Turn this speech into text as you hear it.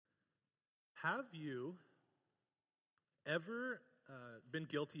Have you ever been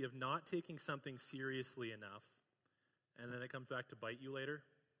guilty of not taking something seriously enough, and then it comes back to bite you later?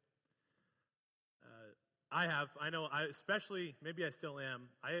 I have. I know. Especially, maybe I still am.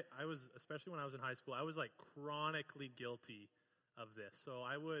 I was, especially when I was in high school, I was like chronically guilty of this. So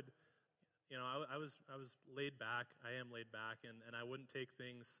I would, I was laid back. I am laid back, and I wouldn't take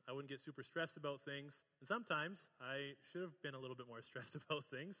things. I wouldn't get super stressed about things. And sometimes I should have been a little bit more stressed about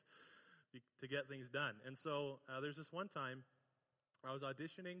things to get things done. And so there's this one time I was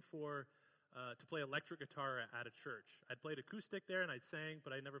auditioning to play electric guitar at a church. I'd played acoustic there and I'd sang,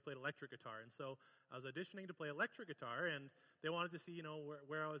 but I never played electric guitar. And so I was auditioning to play electric guitar, and they wanted to see,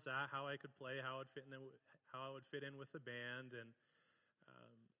 where I was at, how I could play, how I would fit in with the band, and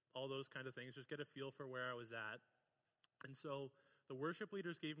all those kind of things. Just get a feel for where I was at. And so the worship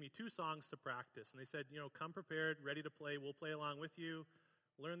leaders gave me 2 songs to practice, and they said, come prepared, ready to play. We'll play along with you.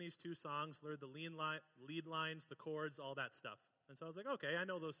 Learn these 2 songs, learn the lead lines, the chords, all that stuff. And so I was like, okay, I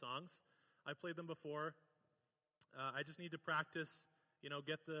know those songs. I played them before. I just need to practice,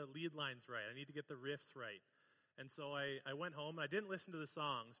 get the lead lines right. I need to get the riffs right. And so I went home, and I didn't listen to the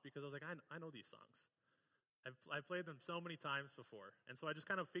songs because I was like, I know these songs. I've played them so many times before. And so I just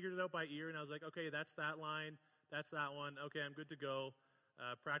kind of figured it out by ear, and I was like, okay, that's that line, that's that one. Okay, I'm good to go.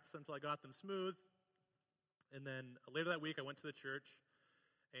 Practiced until I got them smooth. And then later that week, I went to the church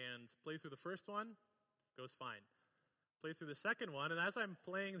and played through the first one, goes fine. Play through the second one, and as I'm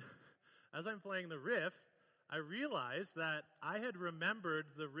playing the riff, I realized that I had remembered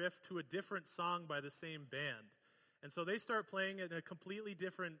the riff to a different song by the same band. And so they start playing it in a completely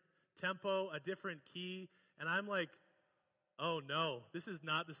different tempo, a different key, and I'm like, oh no, this is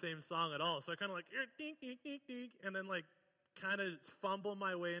not the same song at all. So I kind of like, dink, dink, dink, dink, and then like kind of fumble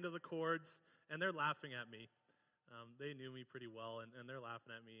my way into the chords, and they're laughing at me. They knew me pretty well, and they're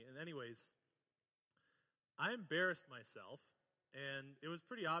laughing at me. And anyways, I embarrassed myself, and it was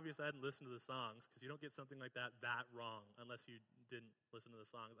pretty obvious I hadn't listened to the songs, because you don't get something like that wrong unless you didn't listen to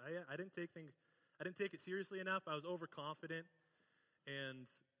the songs. I didn't take it seriously enough. I was overconfident, and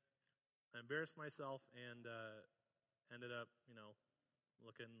I embarrassed myself, and ended up,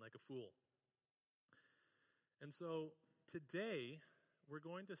 looking like a fool. And so today we're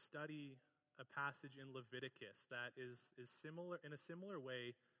going to study a passage in Leviticus that is similar, in a similar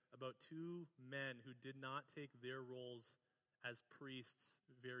way, about 2 men who did not take their roles as priests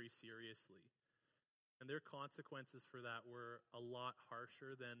very seriously. And their consequences for that were a lot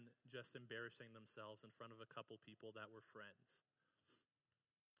harsher than just embarrassing themselves in front of a couple people that were friends.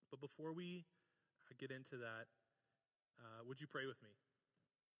 But before we get into that, would you pray with me?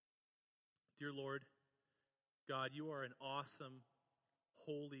 Dear Lord, God, you are an awesome,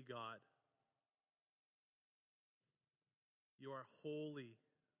 holy God. You are holy.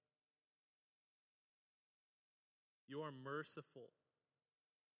 You are merciful.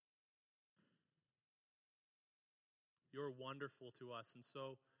 You are wonderful to us. And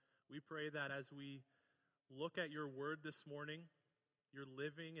so we pray that as we look at your word this morning, your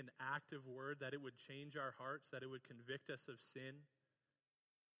living and active word, that it would change our hearts, that it would convict us of sin,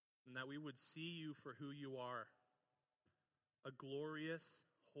 and that we would see you for who you are, a glorious,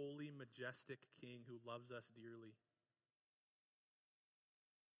 holy, majestic King who loves us dearly.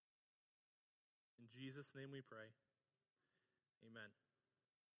 In Jesus' name we pray. Amen.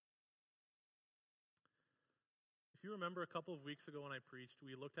 If you remember a couple of weeks ago when I preached,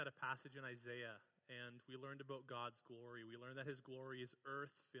 we looked at a passage in Isaiah, and we learned about God's glory. We learned that his glory is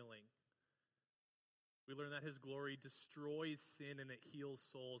earth-filling. We learned that his glory destroys sin and it heals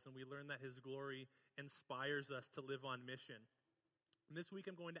souls, and we learned that his glory inspires us to live on mission. And this week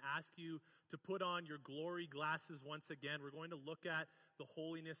I'm going to ask you to put on your glory glasses once again. We're going to look at the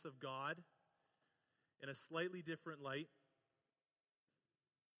holiness of God in a slightly different light.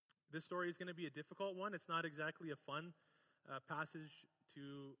 This story is going to be a difficult one. It's not exactly a fun passage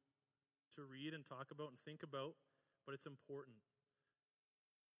to read and talk about and think about, but it's important.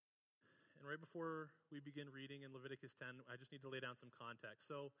 And right before we begin reading in Leviticus 10, I just need to lay down some context.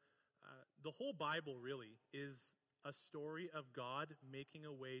 So the whole Bible really is a story of God making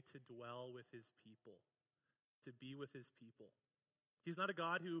a way to dwell with his people, to be with his people. He's not a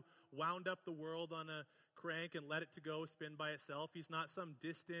God who wound up the world on a crank and let it to go spin by itself. He's not some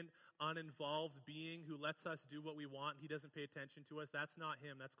distant, uninvolved being who lets us do what we want. He doesn't pay attention to us. That's not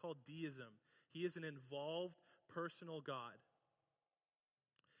him. That's called deism. He is an involved, personal God.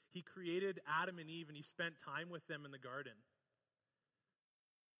 He created Adam and Eve, and he spent time with them in the garden.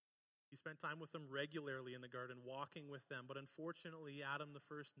 He spent time with them regularly in the garden, walking with them. But unfortunately, Adam, the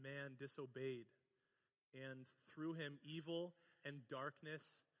first man, disobeyed. And through him, evil and darkness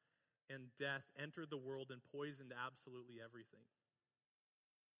and death entered the world and poisoned absolutely everything.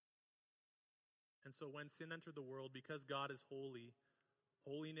 And so when sin entered the world, because God is holy,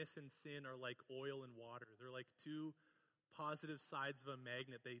 holiness and sin are like oil and water. They're like two positive sides of a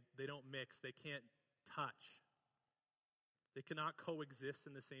magnet. They don't mix. They can't touch. They cannot coexist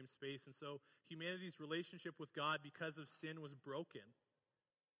in the same space. And so humanity's relationship with God because of sin was broken.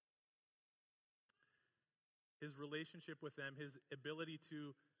 His relationship with them, his ability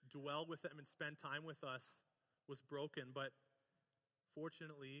to dwell with them and spend time with us was broken. But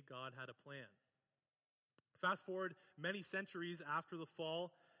fortunately, God had a plan. Fast forward many centuries after the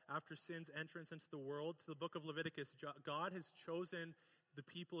fall, after sin's entrance into the world, to the book of Leviticus, God has chosen the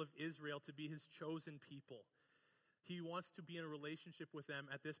people of Israel to be his chosen people. He wants to be in a relationship with them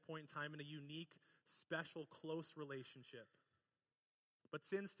at this point in time in a unique, special, close relationship. But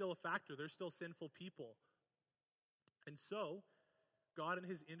sin's still a factor. They're still sinful people. And so, God in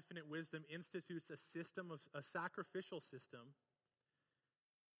his infinite wisdom institutes a sacrificial system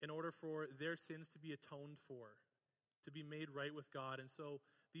in order for their sins to be atoned for, to be made right with God. And so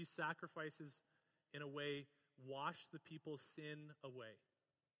these sacrifices, in a way, wash the people's sin away.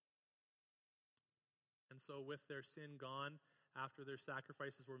 And so with their sin gone, after their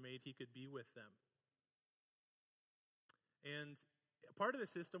sacrifices were made, he could be with them. And part of the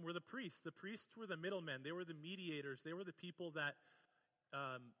system were the priests. The priests were the middlemen. They were the mediators. They were the people that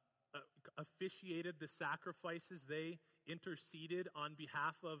officiated the sacrifices. They interceded on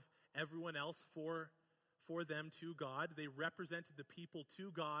behalf of everyone else for them to God. They represented the people to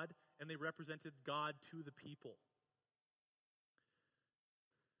God, and they represented God to the people.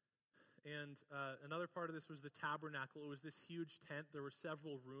 And another part of this was the tabernacle. It was this huge tent. There were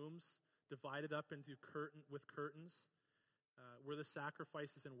several rooms divided up into curtains where the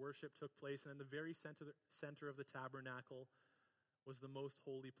sacrifices and worship took place. And in the very center of the tabernacle was the most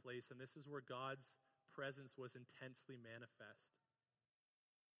holy place. And this is where God's presence was intensely manifest.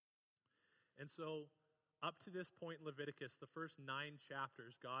 And so up to this point in Leviticus, the first 9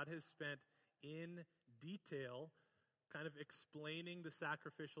 chapters, God has spent in detail kind of explaining the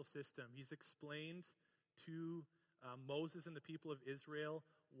sacrificial system. He's explained to Moses and the people of Israel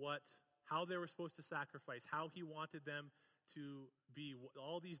how they were supposed to sacrifice, how he wanted them to be,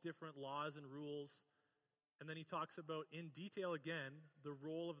 all these different laws and rules. And then he talks about, in detail again, the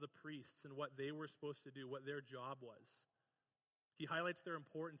role of the priests and what they were supposed to do, what their job was. He highlights their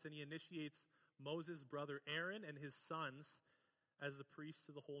importance, and he initiates Moses' brother Aaron and his sons as the priests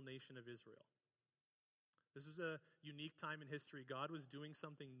to the whole nation of Israel. This was a unique time in history. God was doing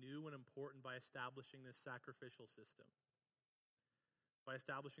something new and important by establishing this sacrificial system, by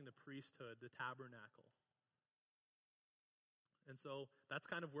establishing the priesthood, the tabernacle. And so that's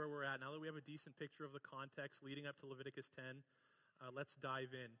kind of where we're at. Now that we have a decent picture of the context leading up to Leviticus 10, let's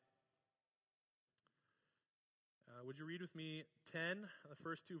dive in. Would you read with me 10, the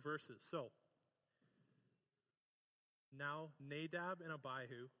first 2 verses? So, now Nadab and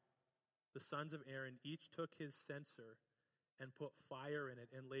Abihu, the sons of Aaron, each took his censer and put fire in it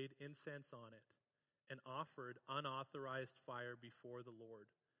and laid incense on it and offered unauthorized fire before the Lord,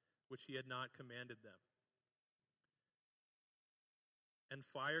 which he had not commanded them. And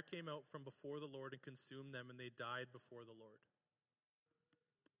fire came out from before the Lord and consumed them, and they died before the Lord.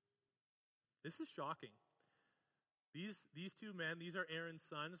 This is shocking. These 2 men, these are Aaron's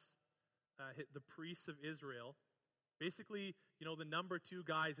sons, the priests of Israel. Basically, the number 2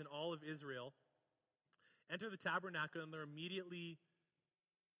 guys in all of Israel enter the tabernacle, and they're immediately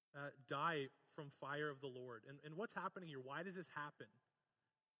die from fire of the Lord. And what's happening here? Why does this happen?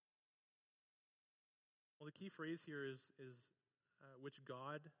 Well, the key phrase here is which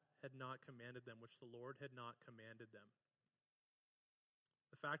God had not commanded them, which the Lord had not commanded them.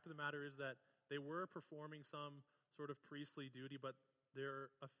 The fact of the matter is that they were performing some sort of priestly duty, but their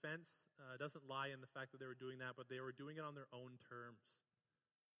offense doesn't lie in the fact that they were doing that, but they were doing it on their own terms,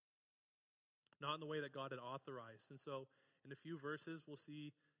 not in the way that God had authorized. And so in a few verses, we'll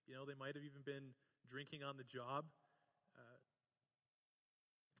see, they might have even been drinking on the job.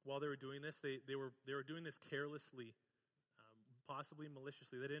 While they were doing this, they were doing this carelessly, possibly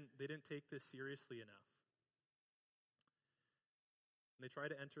maliciously. They didn't take this seriously enough. And they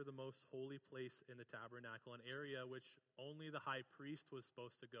tried to enter the most holy place in the tabernacle, an area which only the high priest was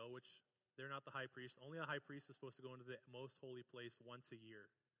supposed to go, which they're not the high priest. Only the high priest is supposed to go into the most holy place once a year.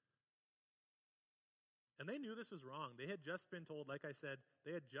 And they knew this was wrong. They had just been told, like I said,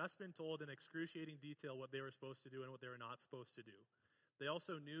 they had just been told in excruciating detail what they were supposed to do and what they were not supposed to do. They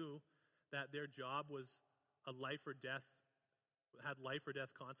also knew that their job was had life or death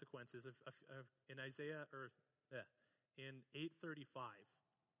consequences. In 835,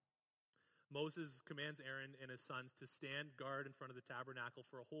 Moses commands Aaron and his sons to stand guard in front of the tabernacle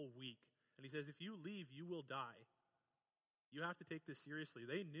for a whole week. And he says, if you leave, you will die. You have to take this seriously.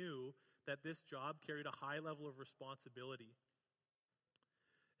 They knew that this job carried a high level of responsibility.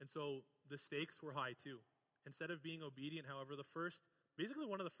 And so the stakes were high too. Instead of being obedient, however, basically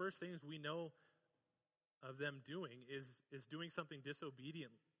one of the first things we know of them doing is doing something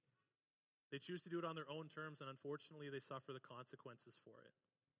disobedient. They choose to do it on their own terms, and unfortunately they suffer the consequences for it.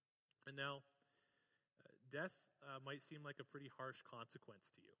 And now, death might seem like a pretty harsh consequence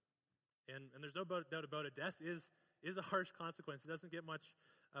to you. And there's no doubt about it. Death is a harsh consequence. It doesn't get much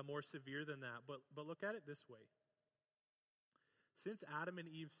more severe than that. But look at it this way. Since Adam and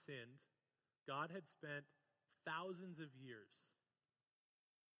Eve sinned, God had spent thousands of years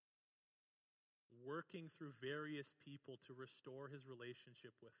working through various people to restore his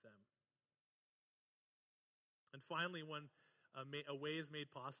relationship with them. And finally, when a way is made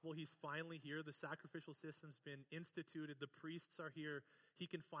possible, he's finally here. The sacrificial system's been instituted. The priests are here. He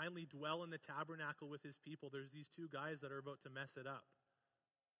can finally dwell in the tabernacle with his people. There's these two guys that are about to mess it up.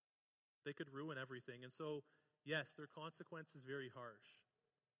 They could ruin everything. And so, yes, their consequence is very harsh.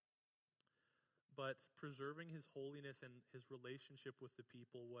 But preserving his holiness and his relationship with the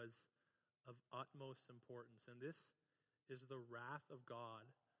people was of utmost importance. And this is the wrath of God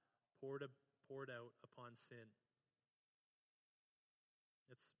poured out upon sin.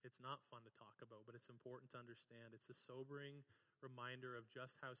 It's not fun to talk about, but it's important to understand. It's a sobering reminder of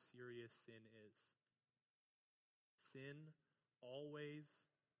just how serious sin is. Sin always,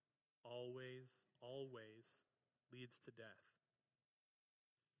 always, always leads to death.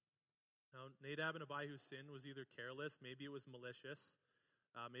 Now, Nadab and Abihu's sin was either careless, maybe it was malicious,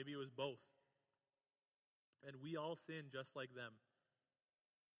 maybe it was both. And we all sin just like them.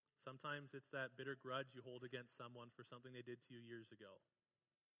 Sometimes it's that bitter grudge you hold against someone for something they did to you years ago.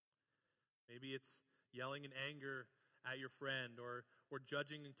 Maybe it's yelling in anger at your friend or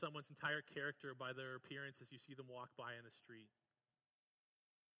judging someone's entire character by their appearance as you see them walk by in the street.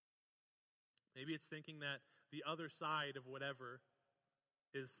 Maybe it's thinking that the other side of whatever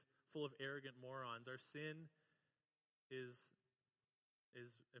is full of arrogant morons. Our sin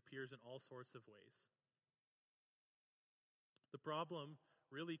appears in all sorts of ways. The problem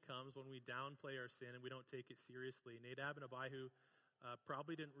really comes when we downplay our sin and we don't take it seriously. Nadab and Abihu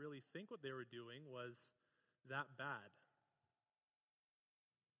probably didn't really think what they were doing was that bad.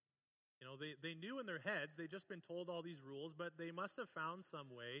 You know, they knew in their heads, they'd just been told all these rules, but they must have found some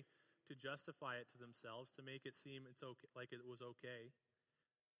way to justify it to themselves, to make it seem it's okay, like it was okay.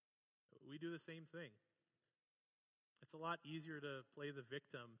 We do the same thing. It's a lot easier to play the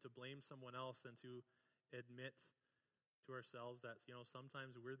victim, to blame someone else, than to admit to ourselves that,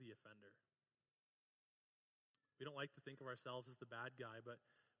 sometimes we're the offender. We don't like to think of ourselves as the bad guy, but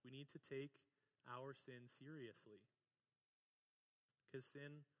we need to take our sin seriously. Because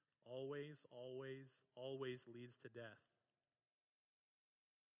sin always, always, always leads to death.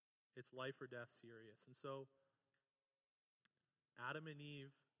 It's life or death serious. And so, Adam and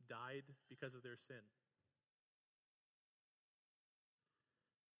Eve died because of their sin.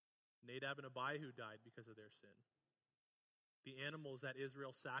 Nadab and Abihu died because of their sin. The animals that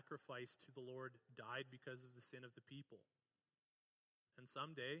Israel sacrificed to the Lord died because of the sin of the people. And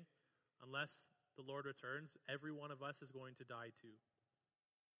someday, unless the Lord returns, every one of us is going to die too.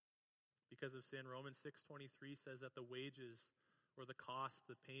 Because of sin, Romans 6:23 says that the wages or the cost,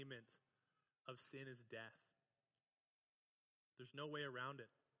 the payment of sin is death. There's no way around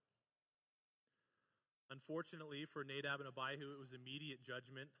it. Unfortunately, for Nadab and Abihu, it was immediate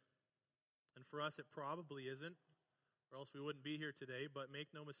judgment. And for us, it probably isn't, or else we wouldn't be here today. But make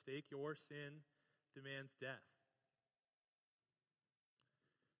no mistake, your sin demands death.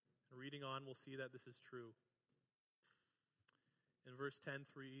 And reading on, we'll see that this is true. In verse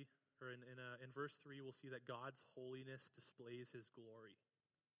 10:3, or in verse 3, we'll see that God's holiness displays his glory.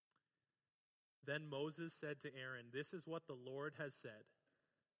 Then Moses said to Aaron, "This is what the Lord has said.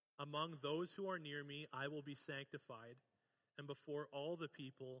 Among those who are near me, I will be sanctified, and before all the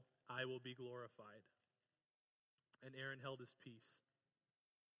people, I will be glorified." And Aaron held his peace.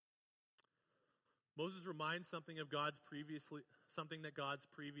 Moses reminds something that God's previously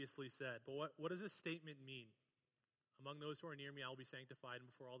said. But what does this statement mean? Among those who are near me, I will be sanctified, and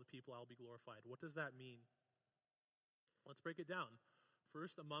before all the people, I will be glorified. What does that mean? Let's break it down.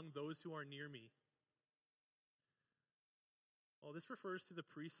 First, among those who are near me. Well, this refers to the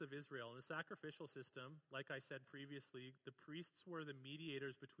priests of Israel. In the sacrificial system, like I said previously, the priests were the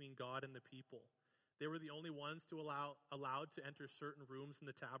mediators between God and the people. They were the only ones allowed to enter certain rooms in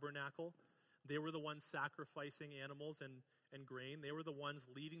the tabernacle. They were the ones sacrificing animals and and grain. They were the ones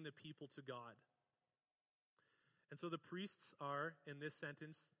leading the people to God. And so the priests are, in this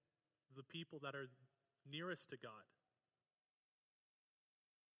sentence, the people that are nearest to God.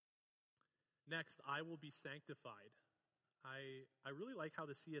 Next, I will be sanctified. I really like how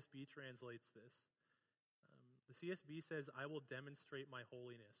the CSB translates this. The CSB says, I will demonstrate my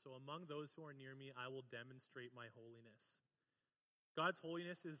holiness. So among those who are near me, I will demonstrate my holiness. God's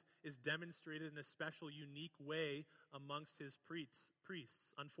holiness is demonstrated in a special, unique way amongst his priests.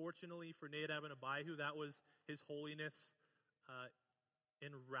 Unfortunately for Nadab and Abihu, that was his holiness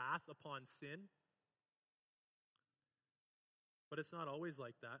in wrath upon sin. But it's not always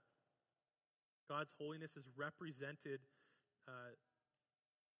like that. God's holiness is represented,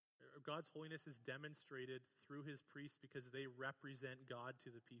 God's holiness is demonstrated through his priests because they represent God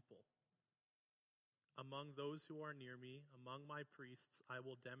to the people. Among those who are near me, among my priests, I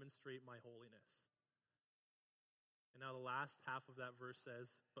will demonstrate my holiness. And now the last half of that verse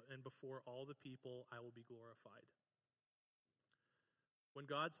says, and before all the people, I will be glorified. When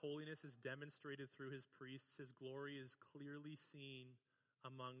God's holiness is demonstrated through his priests, his glory is clearly seen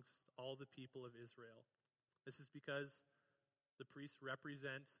amongst all the people of Israel. This is because the priests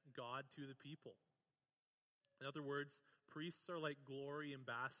represent God to the people. In other words, priests are like glory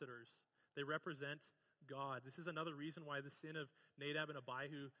ambassadors. They represent God. This is another reason why the sin of Nadab and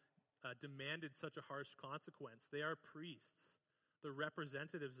Abihu demanded such a harsh consequence. They are priests. They're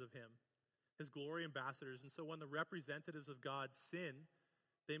representatives of him, his glory ambassadors. And so when the representatives of God sin,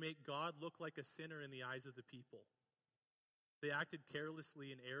 they make God look like a sinner in the eyes of the people. They acted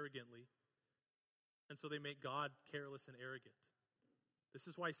carelessly and arrogantly, and so they make God careless and arrogant. This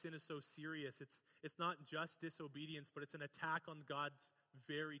is why sin is so serious. It's not just disobedience, but it's an attack on God's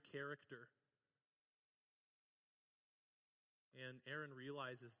very character. And Aaron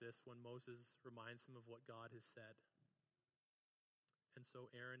realizes this when Moses reminds him of what God has said. And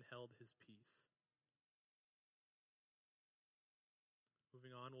so Aaron held his peace.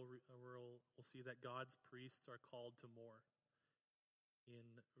 Moving on, we'll see that God's priests are called to more in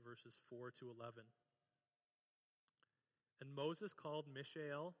verses 4 to 11. And Moses called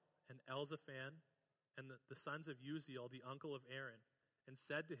Mishael and Elzaphan and the sons of Uziel, the uncle of Aaron, and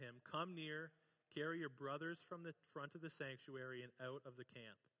said to him, "Come near, carry your brothers from the front of the sanctuary and out of the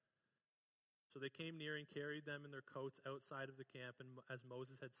camp." So they came near and carried them in their coats outside of the camp, and as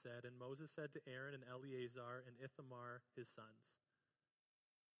Moses had said. And Moses said to Aaron and Eleazar and Ithamar, his sons.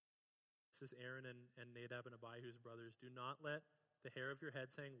 This is Aaron and Nadab and Abihu's brothers. "Do not let the hair of your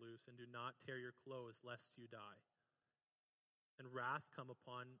heads hang loose, and do not tear your clothes, lest you die. And wrath come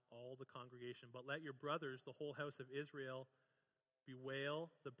upon all the congregation. But let your brothers, the whole house of Israel,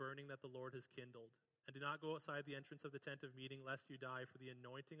 bewail the burning that the Lord has kindled. And do not go outside the entrance of the tent of meeting, lest you die, for the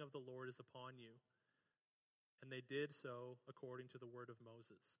anointing of the Lord is upon you." And they did so according to the word of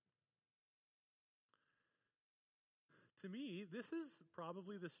Moses. To me, this is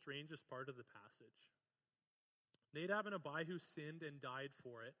probably the strangest part of the passage. Nadab and Abihu sinned and died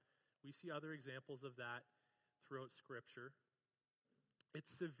for it. We see other examples of that throughout Scripture. It's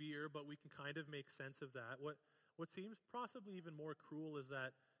severe, but we can kind of make sense of that. What seems possibly even more cruel is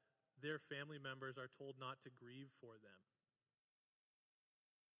that their family members are told not to grieve for them.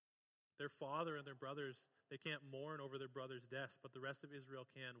 Their father and their brothers, they can't mourn over their brother's death, but the rest of Israel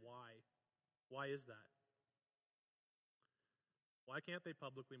can. Why? Why is that? Why can't they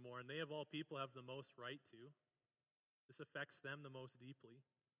publicly mourn? They, of all people, have the most right to. This affects them the most deeply.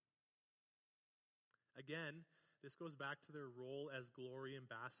 Again, this goes back to their role as glory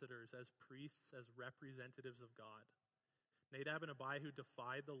ambassadors, as priests, as representatives of God. Nadab and Abihu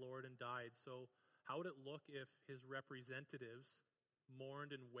defied the Lord and died. So how would it look if his representatives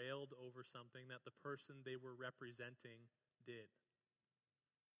mourned and wailed over something that the person they were representing did?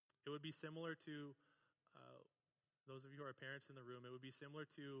 It would be similar to, those of you who are parents in the room, it would be similar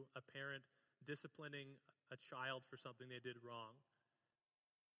to a parent disciplining a child for something they did wrong.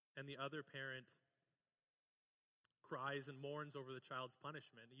 And the other parent cries and mourns over the child's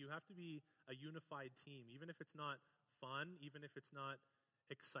punishment. You have to be a unified team, even if it's not fun, even if it's not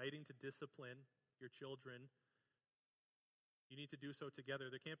exciting to discipline your children. You need to do so together.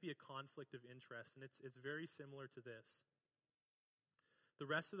 There can't be a conflict of interest, and it's very similar to this. The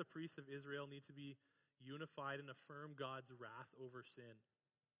rest of the priests of Israel need to be unified and affirm God's wrath over sin.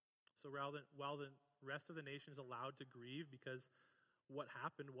 So while the rest of the nation is allowed to grieve because what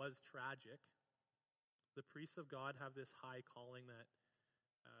happened was tragic, the priests of God have this high calling that,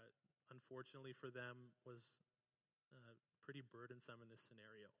 unfortunately for them, was pretty burdensome in this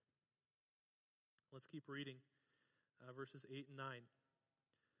scenario. Let's keep reading verses 8 and 9.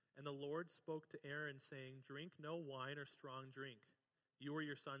 And the Lord spoke to Aaron, saying, "Drink no wine or strong drink, you or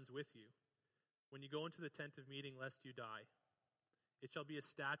your sons with you, when you go into the tent of meeting, lest you die. It shall be a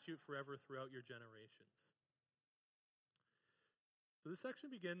statute forever throughout your generations." So this section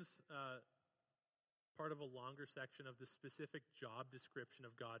begins part of a longer section of the specific job description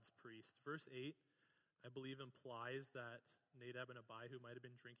of God's priest. Verse 8, I believe, implies that Nadab and Abihu might have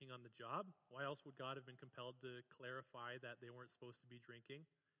been drinking on the job. Why else would God have been compelled to clarify that they weren't supposed to be drinking?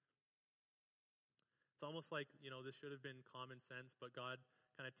 It's almost like, this should have been common sense, but God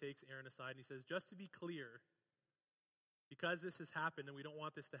kind of takes Aaron aside and he says, just to be clear, because this has happened and we don't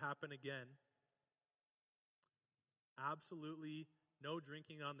want this to happen again, absolutely no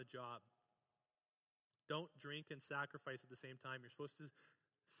drinking on the job. Don't drink and sacrifice at the same time. You're supposed to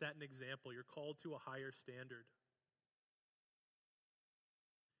set an example. You're called to a higher standard.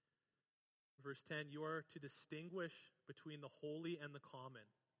 Verse 10, you are to distinguish between the holy and the common,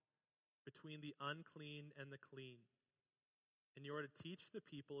 between the unclean and the clean. And you are to teach the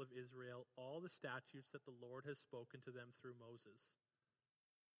people of Israel all the statutes that the Lord has spoken to them through Moses.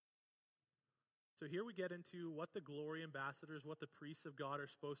 So here we get into what the glory ambassadors, what the priests of God are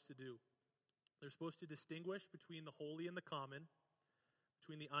supposed to do. They're supposed to distinguish between the holy and the common,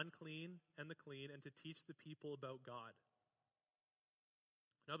 between the unclean and the clean, and to teach the people about God.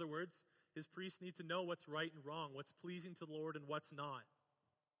 In other words, his priests need to know what's right and wrong, what's pleasing to the Lord and what's not.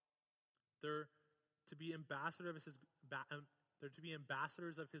 They're to be ambassadors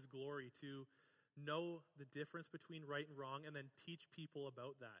of his glory, to know the difference between right and wrong, and then teach people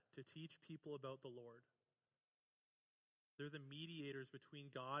about that, to teach people about the Lord. They're the mediators between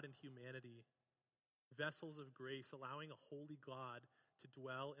God and humanity, vessels of grace, allowing a holy God to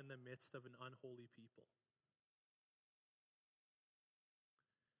dwell in the midst of an unholy people.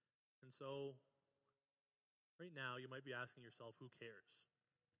 And so, right now, you might be asking yourself, who cares?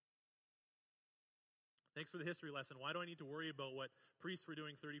 Thanks for the history lesson. Why do I need to worry about what priests were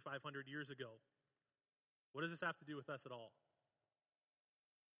doing 3,500 years ago? What does this have to do with us at all?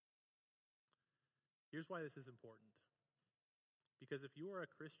 Here's why this is important. Because if you are a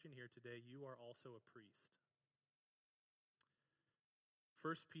Christian here today, you are also a priest.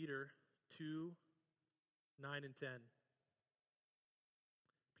 1 Peter 2, 9 and 10.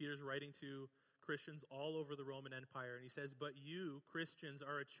 Peter's writing to Christians all over the Roman Empire, and he says, "But you, Christians,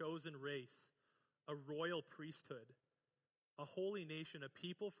 are a chosen race, a royal priesthood, a holy nation, a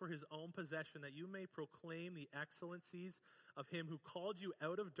people for his own possession, that you may proclaim the excellencies of him who called you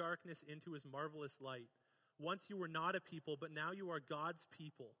out of darkness into his marvelous light. Once you were not a people, but now you are God's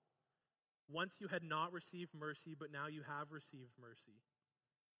people. Once you had not received mercy, but now you have received mercy."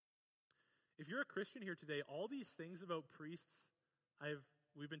 If you're a Christian here today, all these things about priests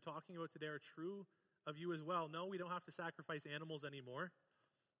we've been talking about today are true of you as well. No, we don't have to sacrifice animals anymore.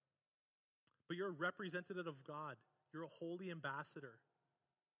 But you're a representative of God. You're a holy ambassador.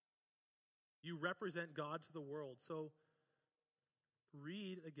 You represent God to the world. So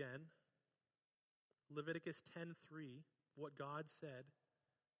read again Leviticus 10:3, what God said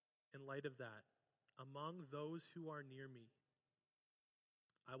in light of that. "Among those who are near me,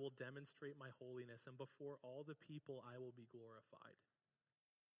 I will demonstrate my holiness, and before all the people I will be glorified."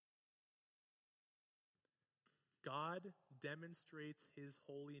 God demonstrates his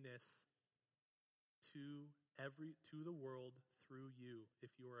holiness to the world through you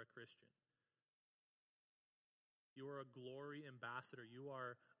if you are a Christian. You are a glory ambassador. You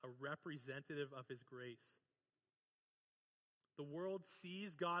are a representative of his grace. The world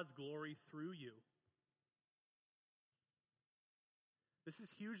sees God's glory through you. This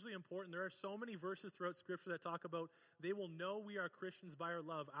is hugely important. There are so many verses throughout Scripture that talk about they will know we are Christians by our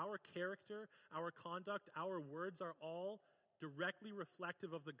love. Our character, our conduct, our words are all directly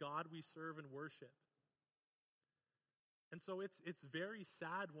reflective of the God we serve and worship. And so it's very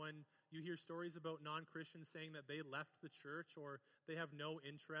sad when you hear stories about non-Christians saying that they left the church or they have no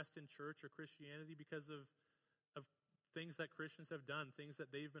interest in church or Christianity because of things that Christians have done, things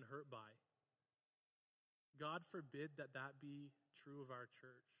that they've been hurt by. God forbid that be true of our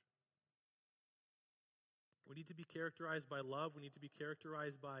church. We need to be characterized by love. We need to be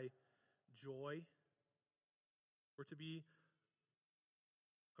characterized by joy. We're to be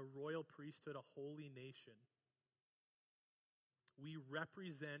a royal priesthood, a holy nation. We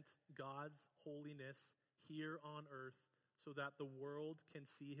represent God's holiness here on earth so that the world can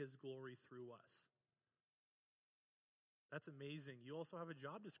see his glory through us. That's amazing. You also have a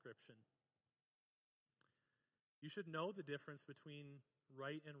job description. You should know the difference between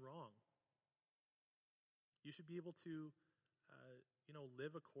right and wrong. You should be able to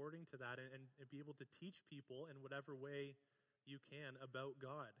live according to that and be able to teach people in whatever way you can about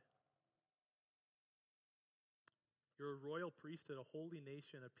God. You're a royal priesthood, a holy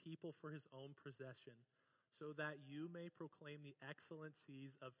nation, a people for his own possession, so that you may proclaim the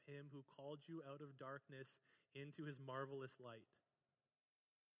excellencies of him who called you out of darkness into his marvelous light.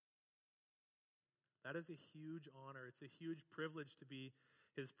 That is a huge honor. It's a huge privilege to be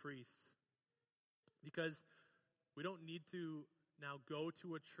his priests. Because we don't need to now go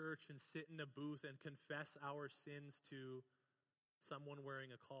to a church and sit in a booth and confess our sins to someone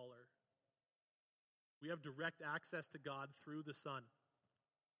wearing a collar. We have direct access to God through the Son.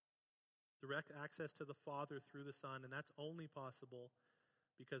 Direct access to the Father through the Son, and that's only possible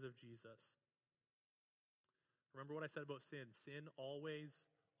because of Jesus. Remember what I said about sin. Sin always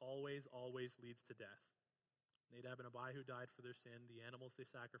leads to death. Nadab and Abihu died for their sin. The animals they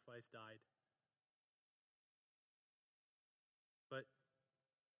sacrificed died. But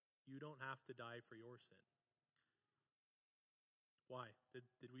you don't have to die for your sin. Why?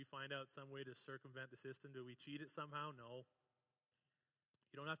 Did we find out some way to circumvent the system? Did we cheat it somehow? No.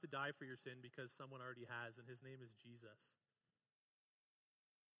 You don't have to die for your sin because someone already has, and his name is Jesus.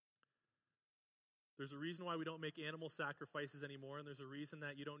 There's a reason why we don't make animal sacrifices anymore, and there's a reason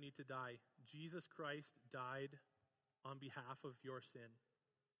that you don't need to die. Jesus Christ died on behalf of your sin.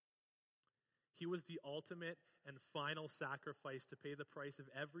 He was the ultimate and final sacrifice to pay the price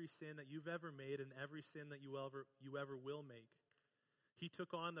of every sin that you've ever made and every sin that you ever will make. He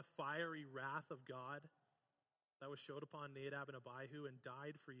took on the fiery wrath of God that was showed upon Nadab and Abihu and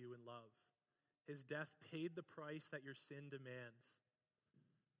died for you in love. His death paid the price that your sin demands.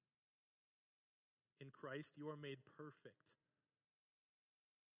 In Christ, you are made perfect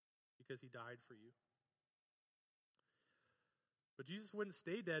because he died for you. But Jesus wouldn't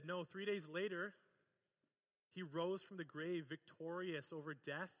stay dead. No, 3 days later, he rose from the grave victorious over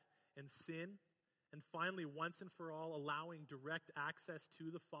death and sin, and finally, once and for all, allowing direct access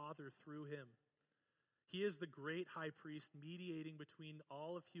to the Father through him. He is the great high priest mediating between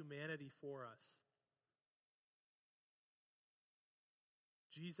all of humanity for us.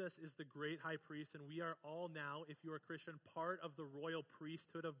 Jesus is the great high priest, and we are all now, if you are a Christian, part of the royal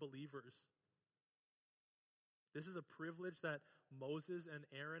priesthood of believers. This is a privilege that Moses and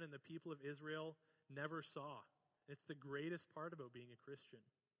Aaron and the people of Israel never saw. It's the greatest part about being a Christian.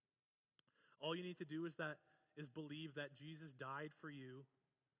 All you need to do is believe that Jesus died for you,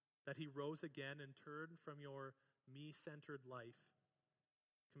 that he rose again and turned from your me-centered life.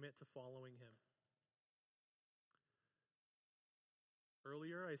 Commit to following him.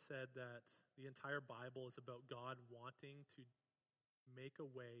 Earlier I said that the entire Bible is about God wanting to make a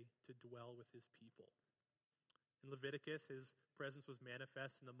way to dwell with his people. In Leviticus, his presence was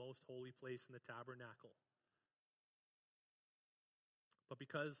manifest in the most holy place in the tabernacle. But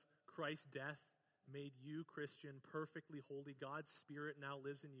because Christ's death made you, Christian, perfectly holy, God's Spirit now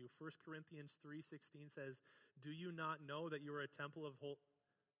lives in you. 1 Corinthians 3:16 says, "Do you not know that you are the temple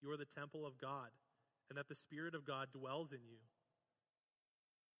of God, and that the Spirit of God dwells in you?"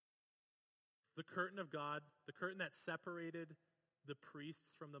 The curtain of God, the curtain that separated the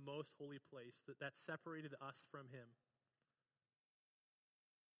priests from the most holy place, that separated us from him.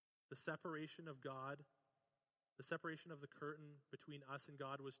 The separation of God, the separation of the curtain between us and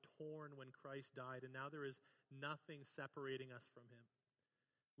God was torn when Christ died, and now there is nothing separating us from him.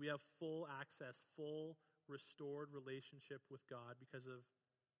 We have full access, full restored relationship with God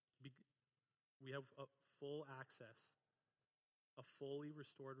we have a full access, a fully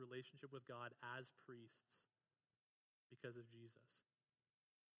restored relationship with God as priests because of Jesus.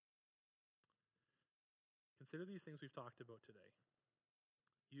 Consider these things we've talked about today.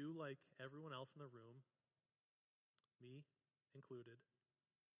 You, like everyone else in the room, me included,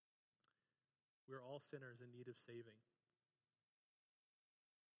 we're all sinners in need of saving.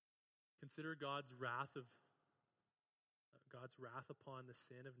 Consider God's wrath upon the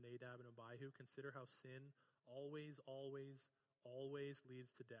sin of Nadab and Abihu. Consider how sin always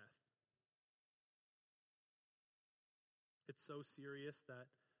leads to death. It's so serious that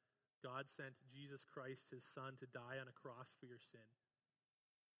God sent Jesus Christ, his son, to die on a cross for your sin.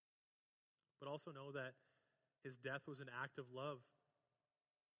 But also know that his death was an act of love.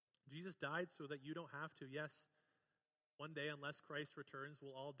 Jesus died so that you don't have to. Yes, one day, unless Christ returns,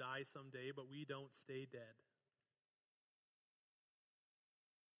 we'll all die someday, but we don't stay dead.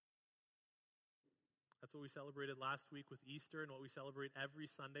 That's what we celebrated last week with Easter, and what we celebrate every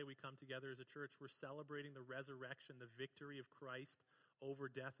Sunday we come together as a church. We're celebrating the resurrection, the victory of Christ over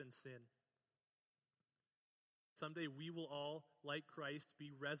death and sin. Someday we will all, like Christ,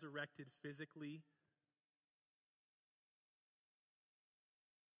 be resurrected physically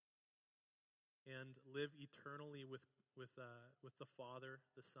and live eternally with with the Father,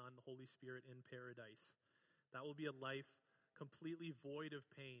 the Son, the Holy Spirit in paradise. That will be a life completely void of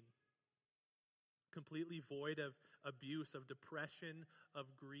pain, completely void of abuse, of depression, of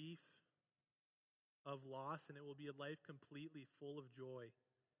grief, of loss, and it will be a life completely full of joy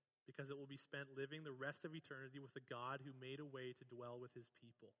because it will be spent living the rest of eternity with a God who made a way to dwell with his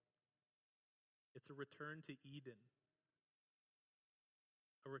people. It's a return to Eden,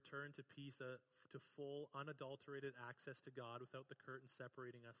 a return to peace, to full, unadulterated access to God without the curtain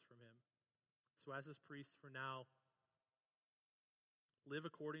separating us from him. So as his priests for now, live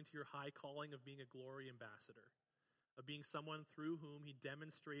according to your high calling of being a glory ambassador, of being someone through whom he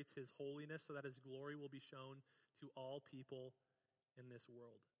demonstrates his holiness so that his glory will be shown to all people in this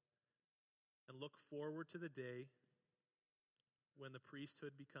world. And look forward to the day when the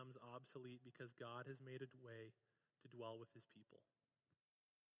priesthood becomes obsolete because God has made a way to dwell with his people.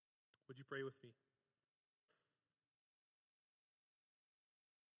 Would you pray with me?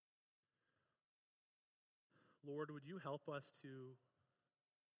 Lord, would you help us to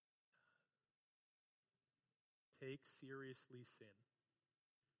take seriously sin?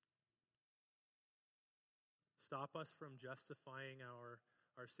 Stop us from justifying our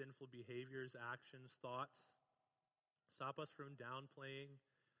sinful behaviors, actions, thoughts. Stop us from downplaying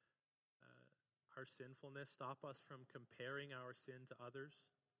our sinfulness. Stop us from comparing our sin to others.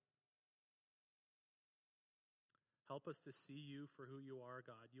 Help us to see you for who you are,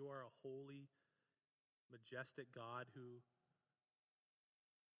 God. You are a holy, majestic God whose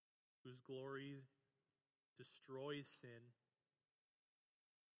glory destroys sin.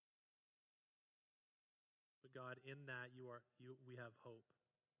 But God, in that we have hope.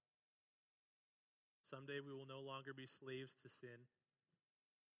 Someday we will no longer be slaves to sin.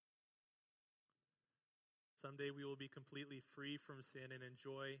 Someday we will be completely free from sin and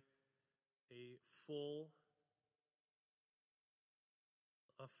enjoy a full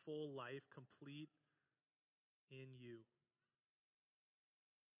life complete in you.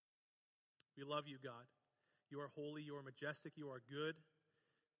 We love you, God. You are holy, you are majestic, you are good,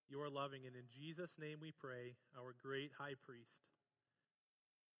 you are loving. And in Jesus' name we pray, our great high priest.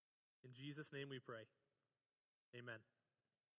 In Jesus' name we pray. Amen.